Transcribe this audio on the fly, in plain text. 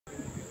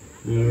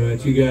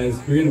Alright, you guys,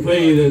 we're going to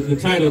play you the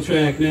title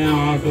track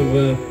now off of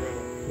the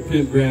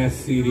Pimp Grass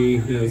CD.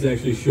 It was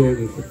actually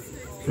shortened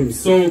from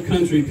Soul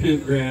Country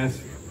Pimp Grass.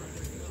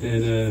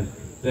 And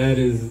that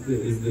is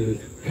the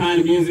kind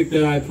of music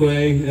that I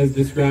play as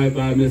described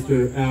by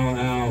Mr.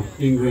 Al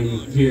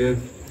Ingram here.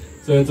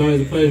 So it's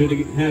always a pleasure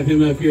to have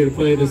him up here to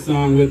play this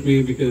song with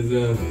me because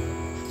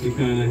he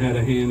kind of had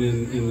a hand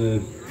in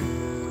the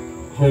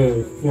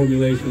whole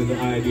formulation of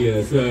the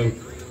idea. So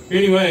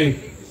anyway,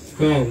 it's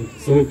called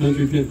Soul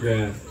Country Pimp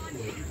Grass.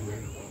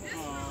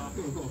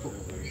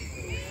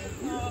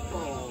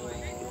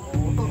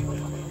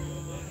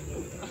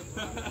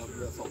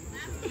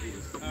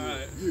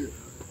 Alright.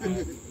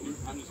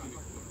 I'm just going to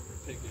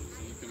take it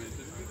so you come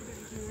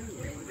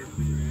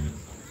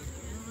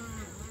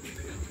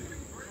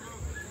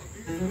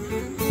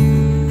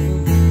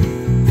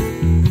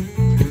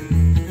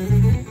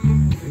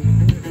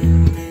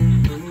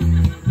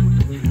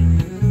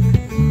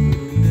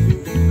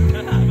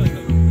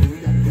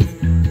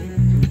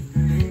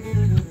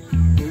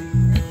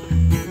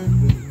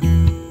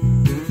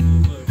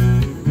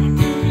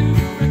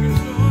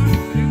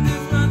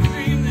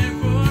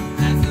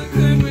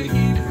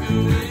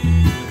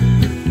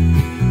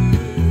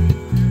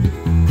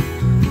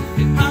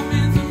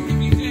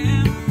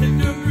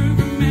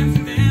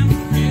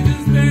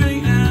barely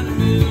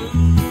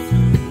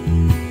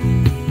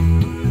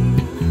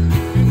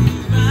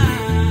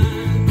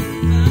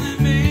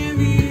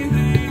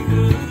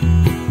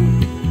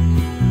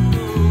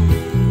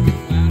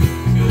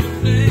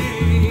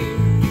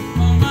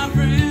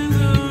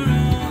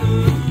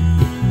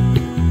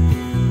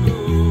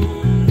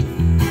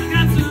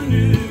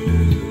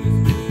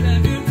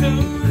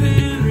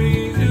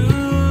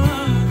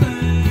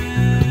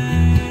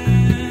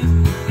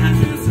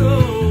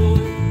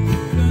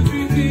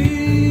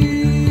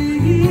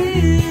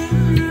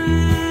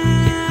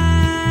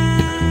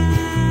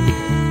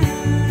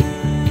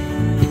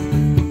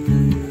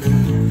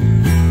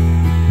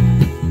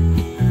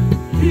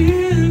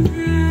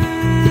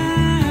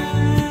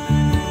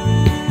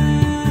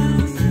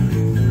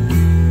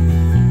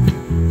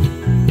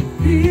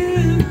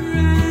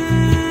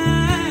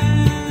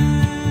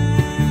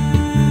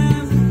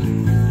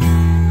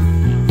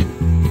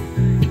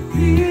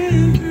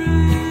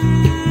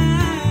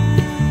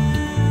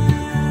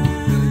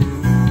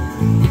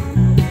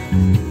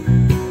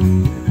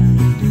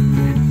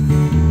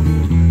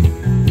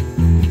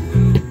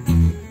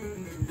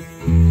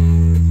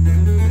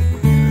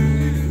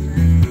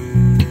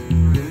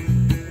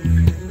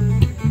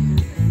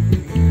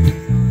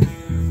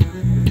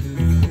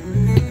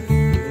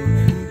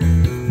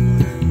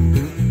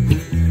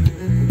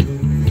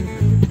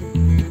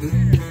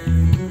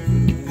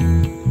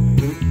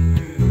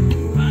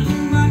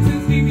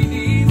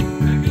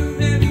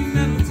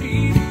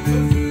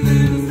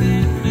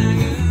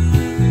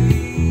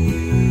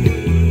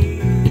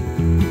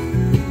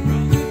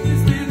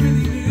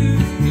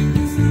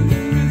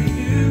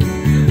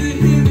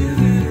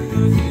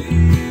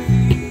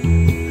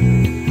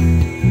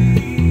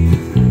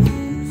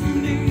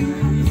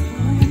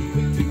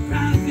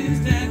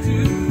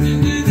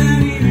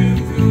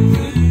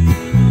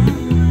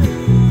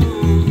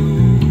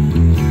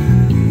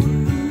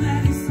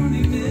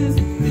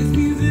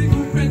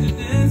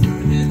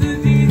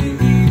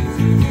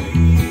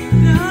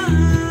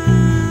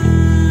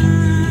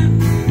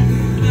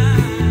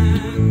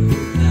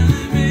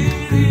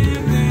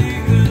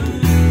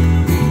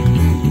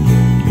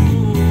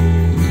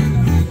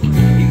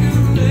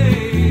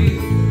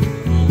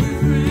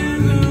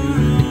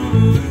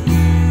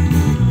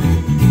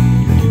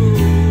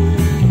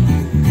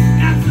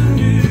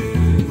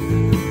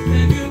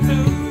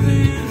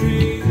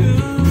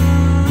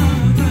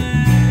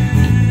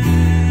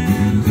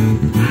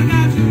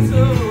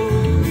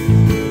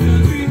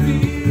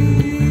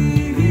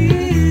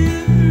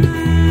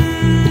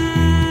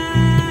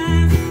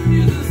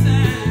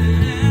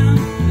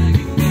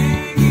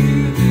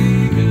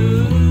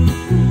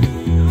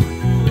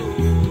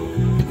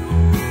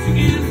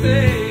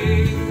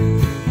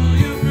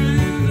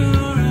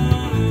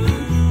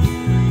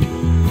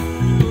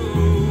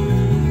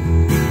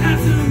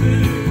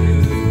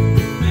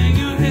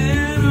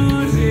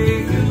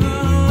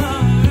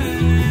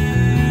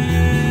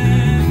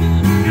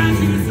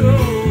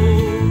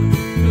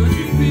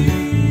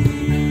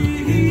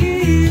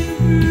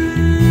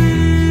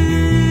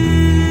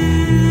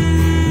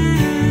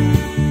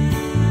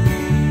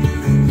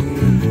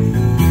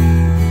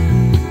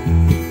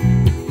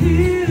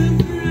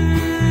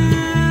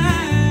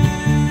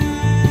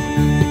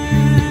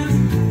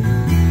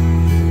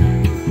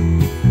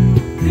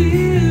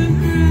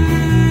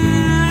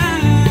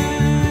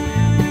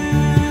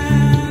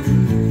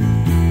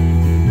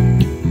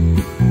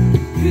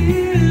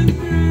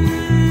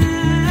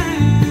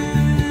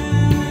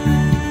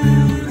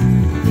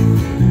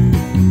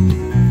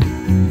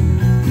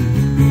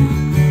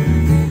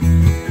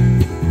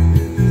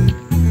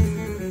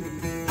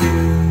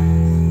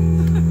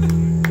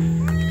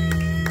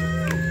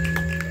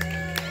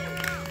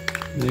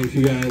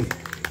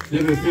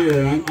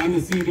interfere. On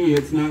the CD,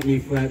 it's not me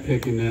flat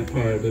picking that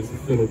part. That's a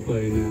fiddle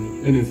play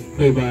now. And it's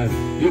played by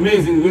the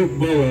amazing Luke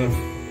Bulla,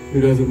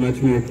 who does it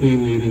much more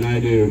cleanly than I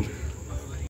do.